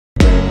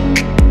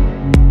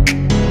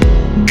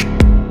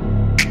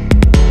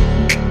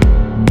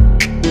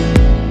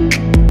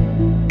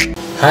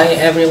Hi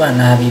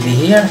everyone, Habibi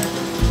here.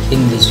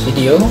 In this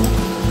video,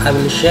 I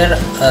will share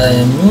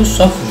a new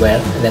software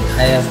that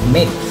I have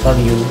made for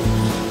you.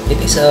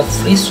 It is a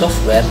free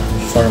software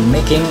for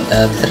making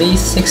a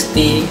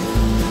 360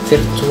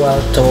 virtual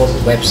tour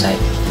website.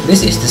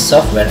 This is the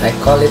software, I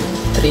call it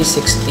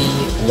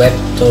 360 Web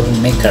Tour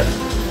Maker.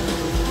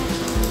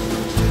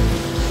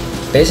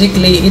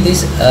 Basically, it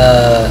is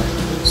a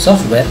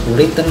software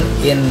written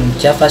in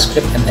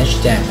JavaScript and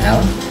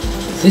HTML.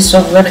 This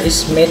software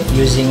is made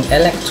using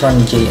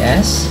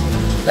Electronjs.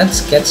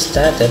 Let's get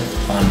started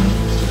on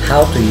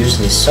how to use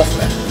this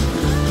software.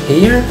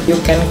 Here you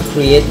can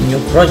create new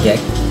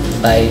project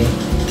by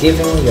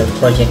giving your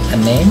project a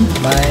name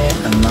by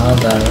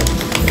another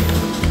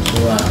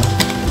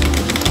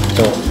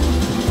tool.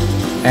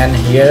 And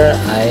here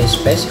I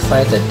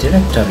specify the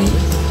directory.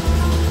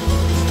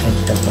 I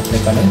double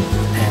click on it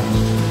and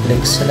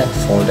click select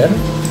folder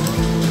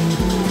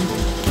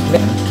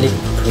and click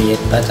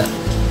create button.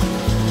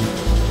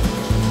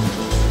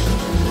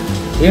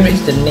 Here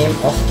is the name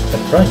of the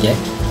project.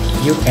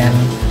 You can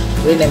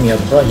rename your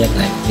project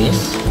like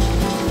this.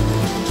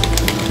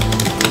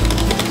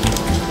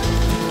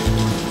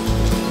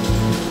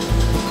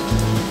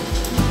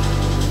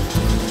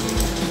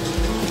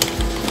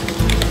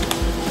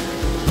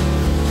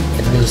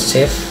 It will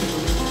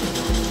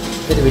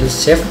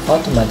save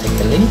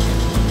automatically.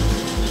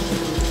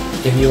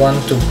 If you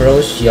want to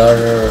browse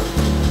your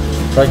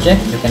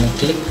project, you can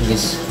click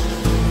this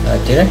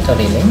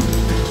directory link.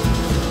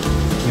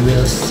 You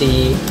will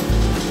see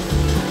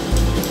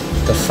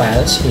the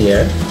files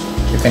here.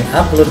 You can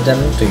upload them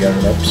to your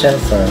web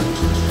server,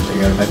 to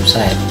your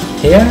website.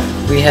 Here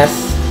we have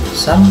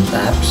some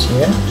tabs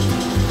here,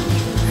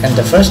 and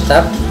the first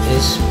tab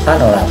is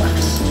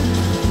panoramas.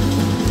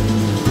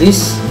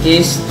 This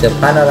is the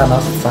panorama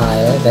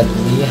file that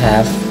we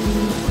have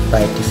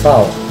by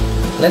default.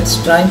 Let's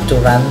try to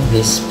run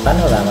this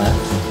panorama.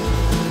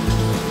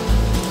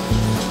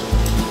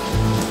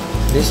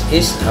 This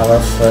is our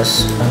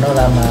first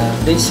panorama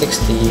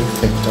 360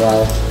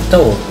 virtual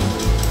tour.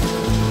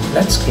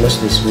 Let's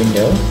close this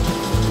window,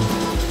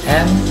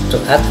 and to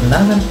add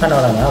another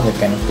panorama we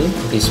can click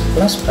this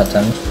plus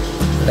button.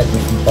 Let me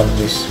import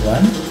this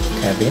one,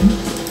 cabin.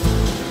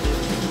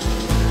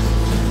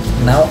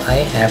 Now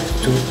I have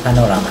two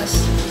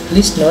panoramas.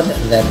 Please note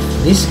that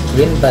this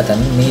green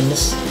button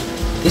means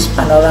this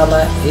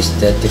panorama is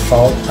the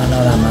default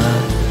panorama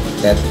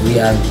that we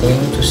are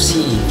going to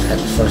see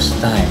at first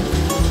time.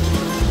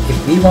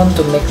 If we want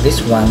to make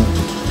this one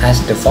as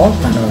default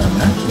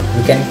panorama,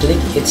 we can click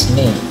its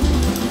name.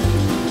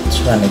 Let's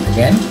run it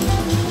again.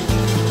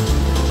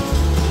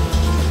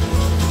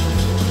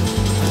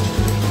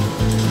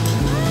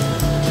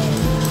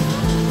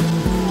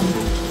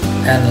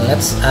 And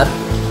let's add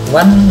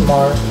one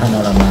more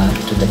panorama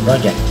to the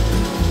project.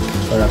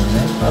 For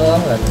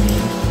example, let me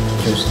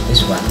choose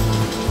this one.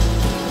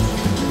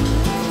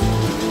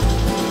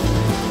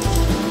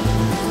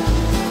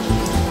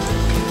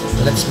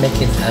 Let's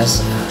make it as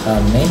a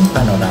main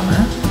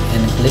panorama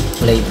and click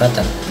play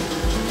button.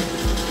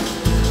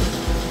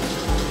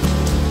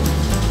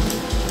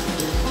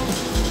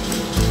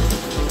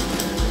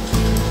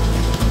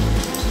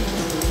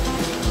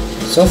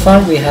 So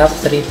far we have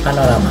three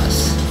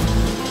panoramas.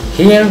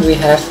 Here we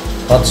have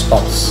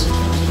hotspots.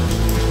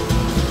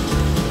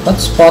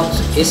 Hotspot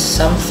is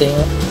something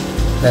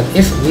that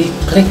if we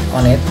click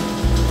on it,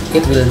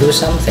 it will do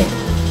something.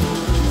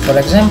 For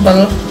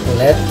example,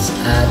 let's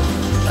add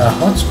a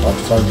hotspot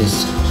for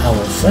this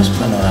our first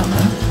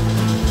panorama.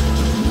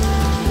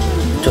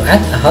 To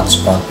add a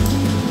hotspot,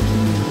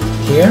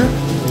 here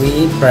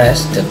we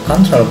press the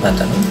control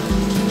button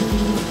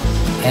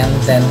and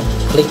then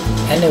click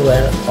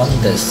anywhere on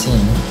the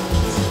scene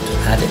to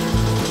add it.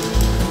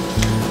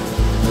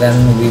 Then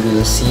we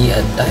will see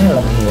a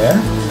dialog here.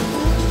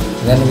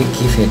 Then we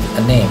give it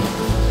a name.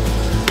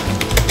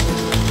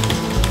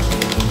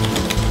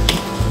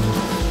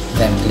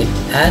 Then click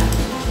add.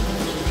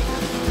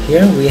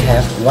 Here we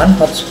have one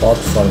hotspot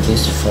for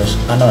this first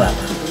panorama.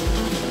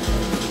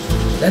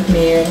 Let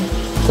me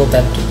go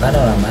back to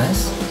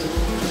panoramas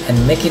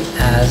and make it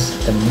as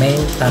the main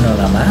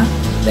panorama,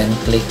 then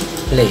click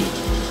play.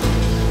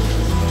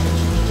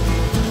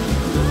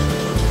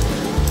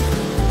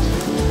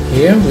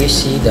 Here we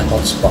see the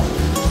hotspot.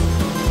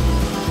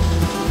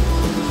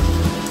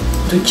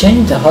 To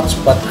change the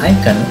hotspot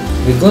icon,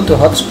 we go to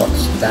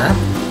Hotspots tab,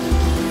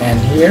 and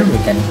here we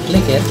can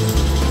click it.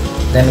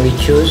 Then we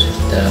choose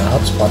the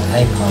hotspot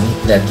icon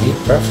that we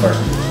prefer.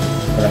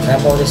 For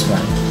example, this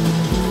one.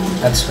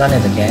 Let's run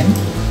it again.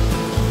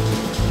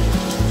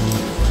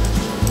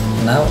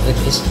 Now it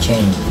is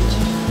changed.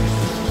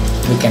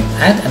 We can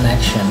add an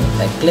action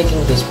by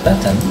clicking this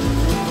button.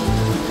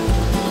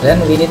 Then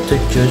we need to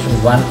choose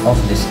one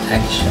of this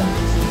action.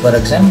 For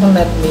example,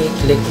 let me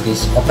click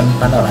this open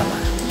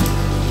panorama.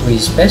 We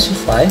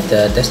specify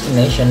the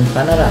destination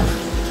panorama.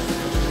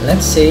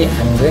 Let's say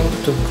I'm going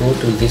to go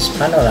to this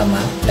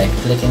panorama by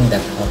clicking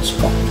that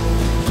hotspot.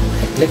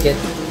 I click it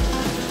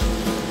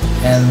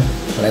and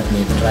let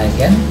me try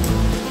again.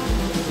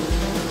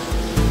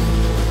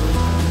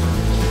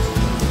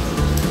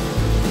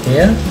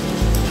 here,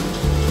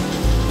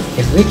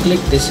 if we click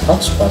this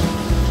hotspot,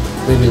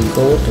 we will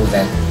go to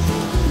that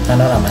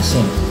panorama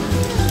scene.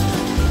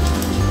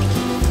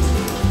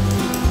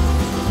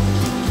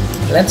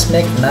 Let's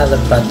make another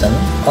button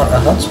or a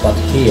hotspot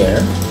here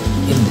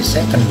in the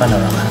second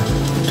panorama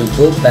to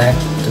go back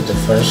to the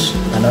first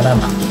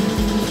panorama.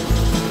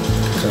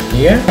 So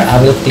here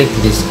I will click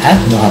this add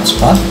new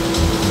hotspot.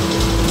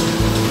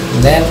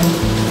 Then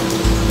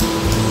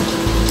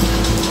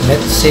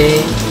let's say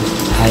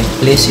I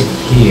place it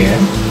here.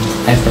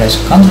 I press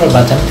Ctrl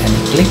button and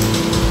click.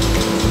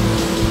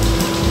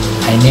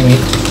 I name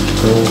it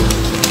go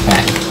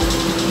back.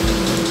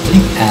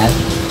 Click add.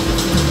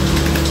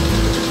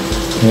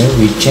 Here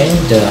we change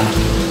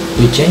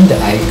the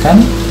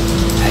icon.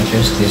 I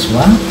choose this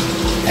one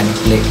and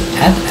click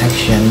add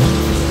action.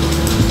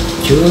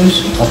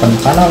 Choose open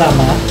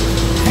panorama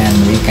and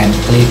we can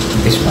click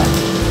this one.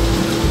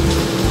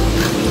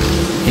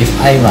 If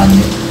I run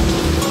it,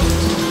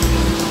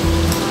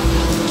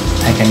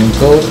 I can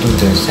go to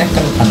the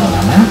second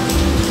panorama.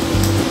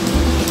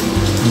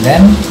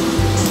 Then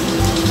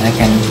I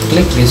can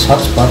click this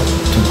hotspot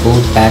to go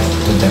back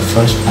to the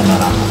first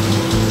panorama.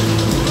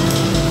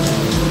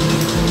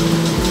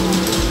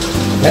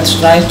 Let's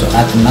try to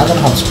add another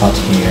hotspot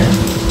here.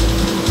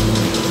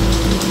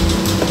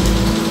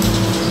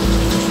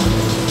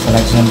 For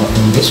example,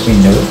 in this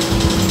window,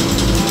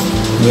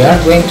 we are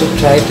going to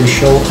try to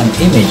show an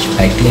image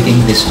by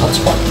clicking this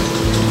hotspot.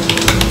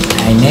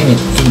 I name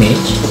it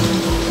image.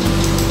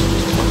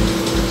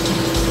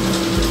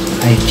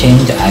 I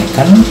change the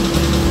icon.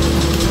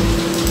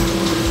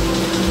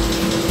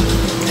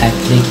 I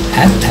click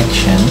add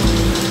action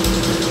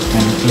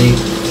and click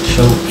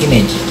show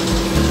image.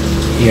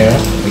 Here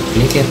we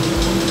click it.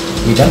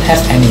 We don't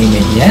have any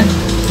image yet,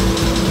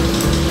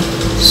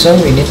 so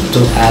we need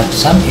to add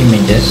some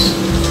images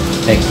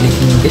by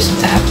clicking this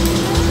tab.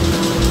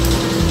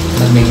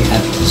 Let me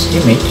add this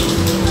image.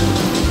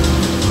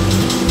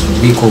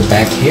 We go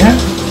back here,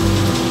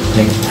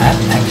 click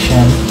add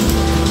action,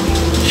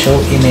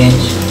 show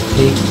image,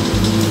 click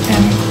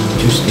and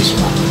choose this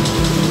one.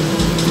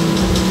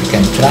 We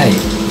can try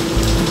it.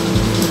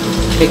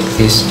 Click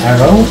this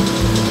arrow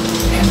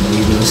and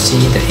we will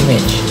see the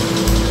image.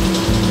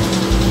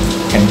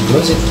 You can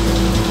close it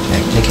by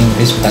clicking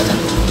this button.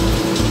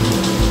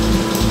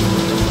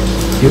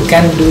 You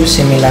can do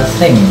similar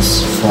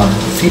things for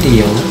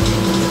video,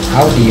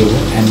 audio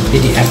and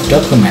PDF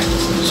documents.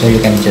 So you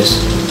can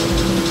just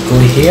go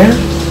here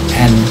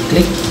and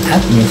click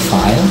add new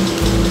file.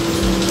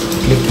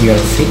 Click your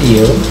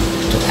video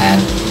to add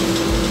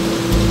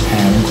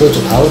and go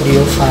to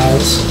audio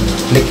files.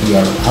 Click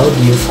your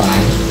audio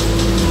file.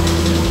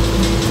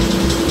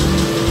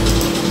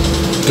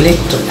 Click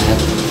to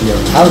add your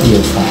audio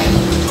file.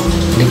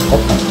 Click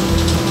open.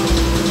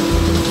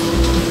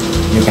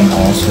 You can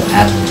also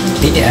add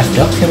PDF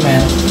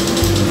document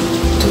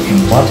to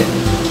import it.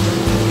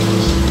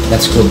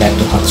 Let's go back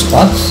to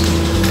hotspots,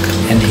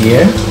 and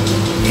here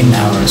in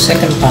our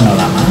second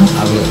panorama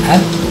I will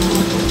add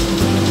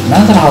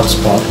another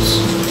hotspot.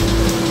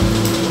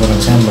 For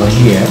example,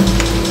 here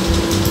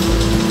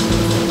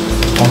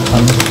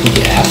open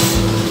PDF.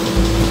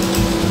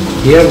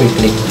 Here we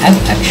click add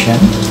action.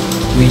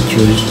 We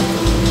choose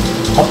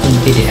open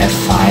PDF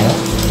file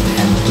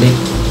and click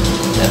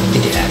the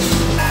PDF.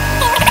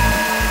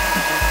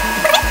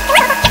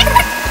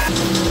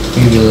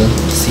 We will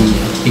see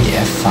a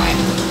PDF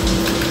file.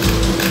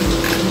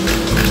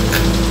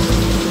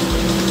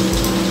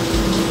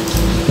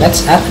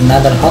 Let's add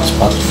another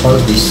hotspot for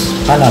this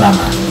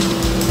panorama.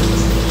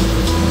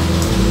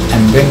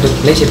 I'm going to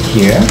place it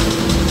here,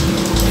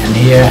 and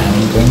here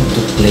I'm going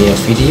to play a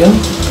video.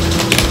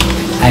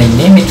 I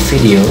name it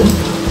video.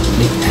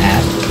 Click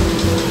add,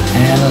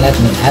 and let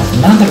me add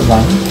another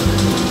one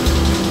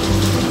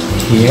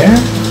here.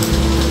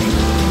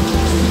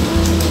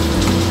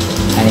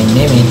 I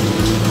name it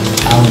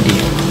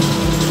audio.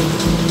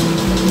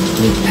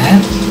 Click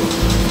add.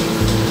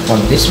 For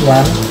this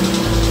one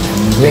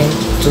I'm going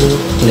to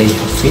play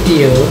a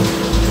video,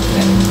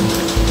 then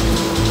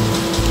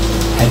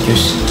I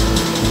choose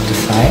the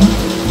file.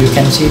 You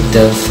can see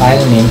the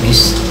file name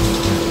is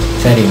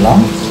very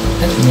long.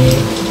 Let me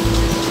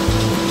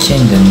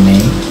change the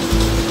name.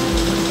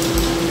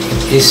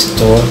 It is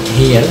stored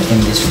here in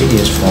this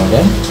videos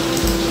folder.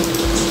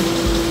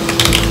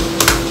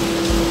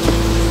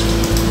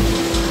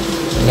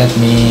 Let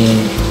me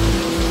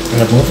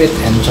remove it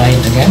and try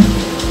it again.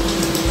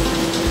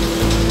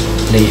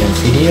 Play a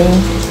video.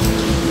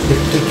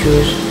 Click to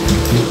choose and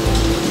click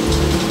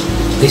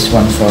this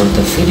one for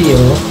the video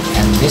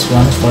and this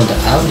one for the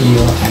audio.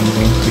 I'm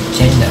going to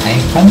change the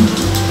icon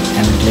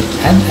and click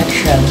add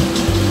action,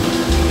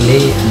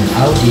 play an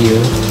audio,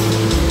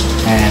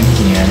 and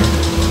here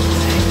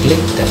I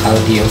click the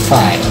audio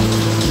file.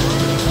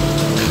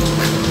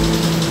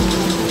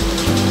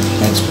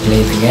 Let's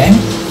play it again.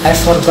 I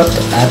forgot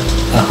to add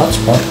a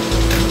hotspot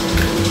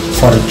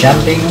for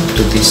jumping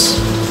to this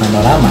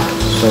panorama,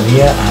 so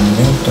here I'm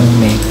going to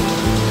make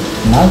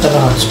another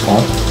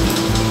hotspot.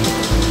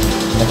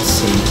 Let's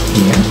see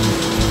here.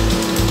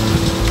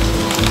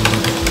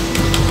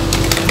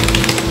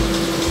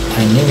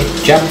 I name it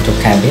jump to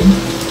cabin,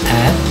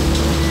 add,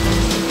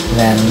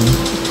 then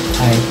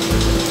I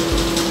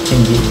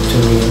change it to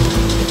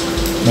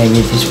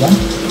maybe this one.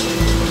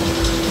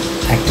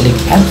 I click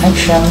add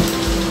action,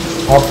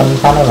 open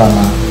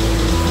panorama,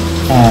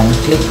 and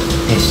click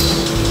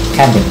this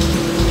cabin.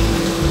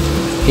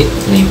 Hit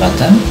play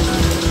button.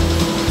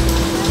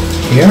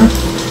 Here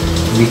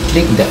we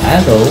click the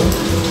arrow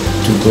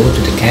to go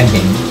to the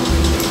cabin,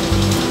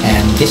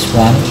 and this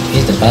one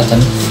is the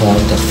button for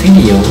the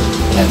video.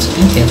 Let's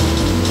click it.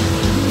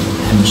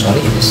 I'm sorry,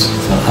 it is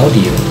for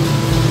audio.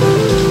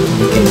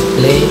 We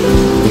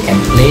can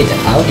play the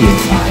audio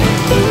file.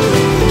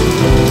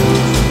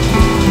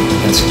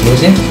 Let's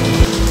close it,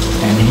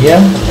 and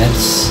here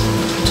let's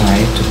try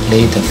to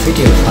play the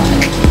video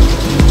file.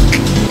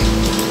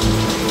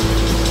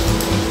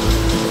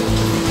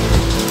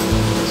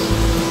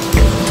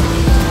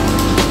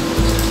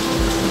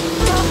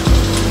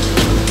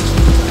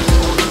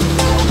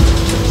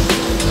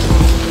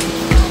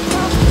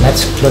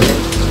 Let's close it.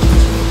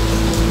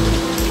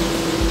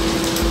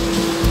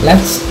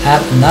 Let's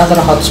add another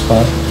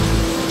hotspot,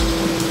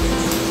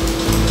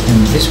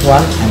 and this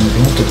one I'm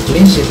going to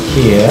place it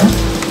here,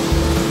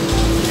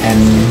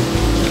 and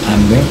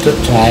I'm going to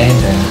try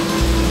the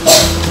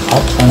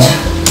open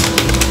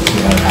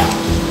URL.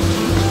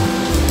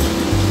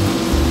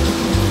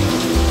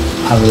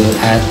 I will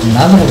add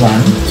another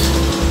one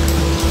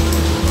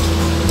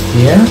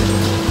here.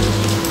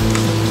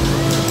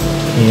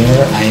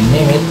 Here I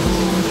name it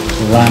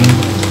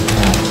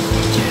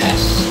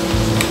run.js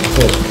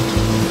code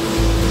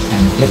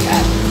and click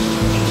add.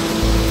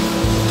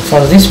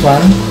 For this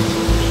one,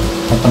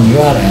 open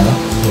URL,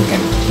 you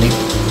can click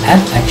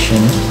add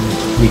action.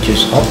 We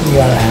choose open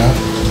URL.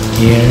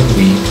 Here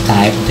we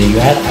type the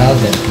URL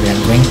that we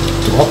are going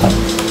to open.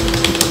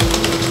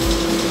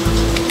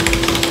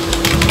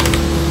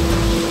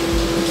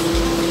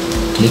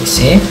 Click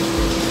save,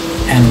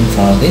 and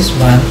for this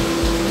one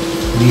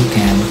we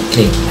can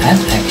click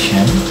add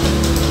action,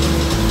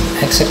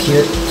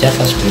 execute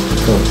JavaScript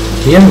code.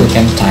 Here we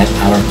can type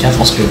our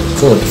JavaScript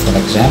code, for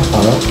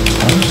example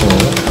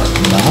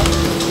console.log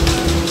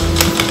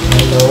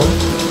hello,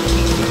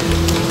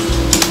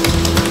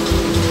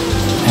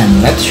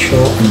 and let's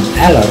show an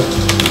alert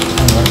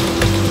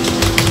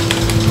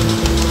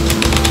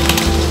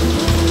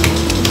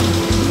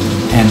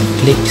and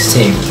click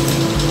save.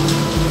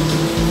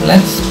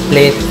 Let's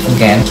play it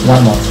again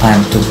one more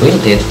time to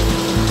build it.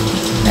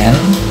 Then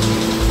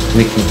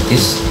we click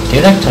this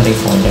directory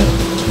folder.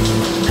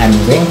 I'm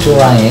going to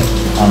run it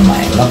on my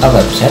local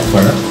web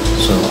server,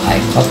 so I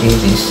copy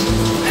this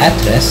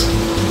address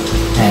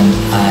and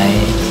I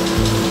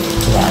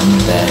run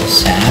the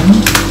SAM.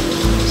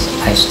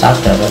 I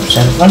start the web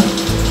server,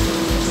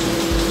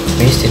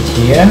 paste it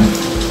here,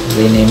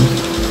 rename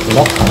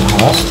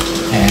localhost,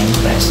 and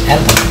press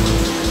enter.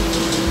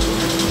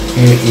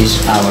 Here is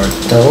our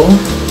tool.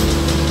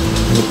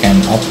 You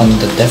can open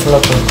the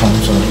developer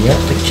console here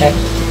to check.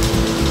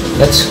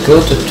 Let's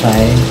go to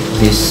try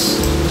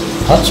this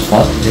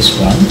hotspot, this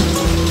one.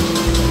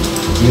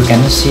 You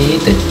can see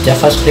the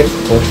JavaScript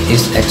code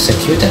is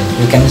executed.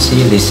 You can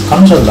see this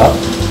console log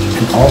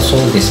and also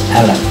this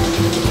alert.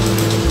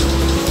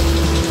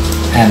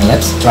 And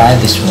let's try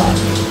this one.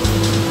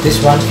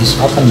 This one is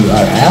open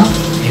URL.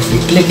 If we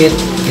click it,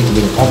 it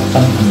will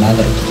open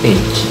another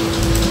page.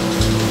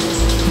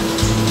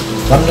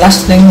 One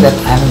last thing that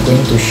I'm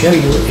going to show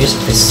you is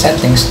the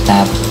settings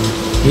tab.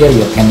 Here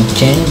you can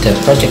change the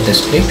project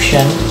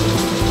description,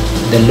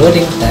 the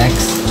loading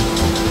text,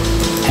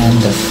 and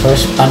the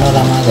first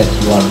panorama that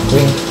you are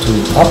going to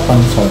open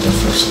for the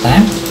first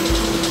time.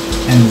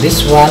 And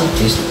this one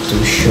is to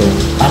show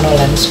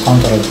Panolensjs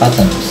control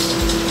buttons.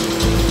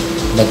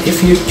 But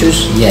if you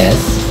choose yes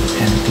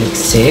and click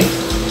save,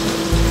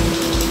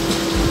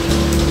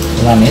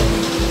 run it,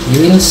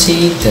 you will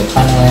see the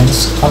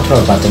Panolensjs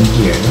control button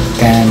here. You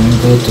can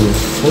go to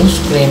full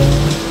screen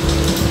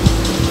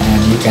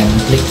and you can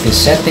click the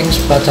settings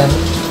button.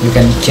 You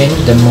can change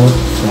the mode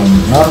from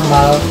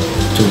normal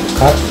to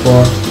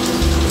cardboard,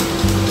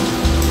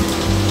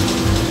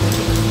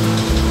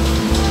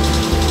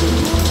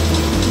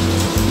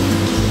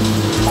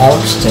 or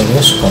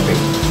stereoscopic.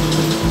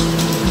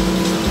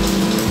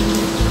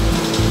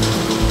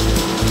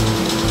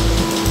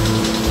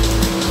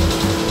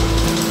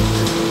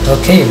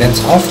 Okay,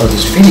 that's all for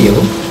this video.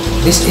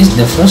 This is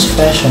the first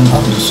version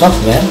of the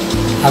software.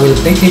 I will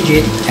package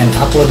it and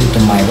upload it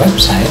to my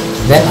website.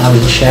 Then I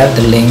will share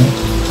the link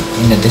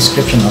in the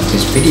description of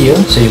this video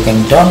so you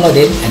can download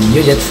it and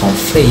use it for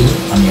free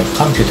on your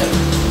computer.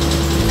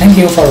 Thank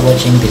you for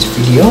watching this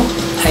video.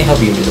 I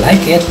hope you will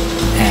like it,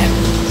 and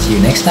see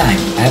you next time.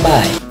 Bye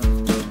bye.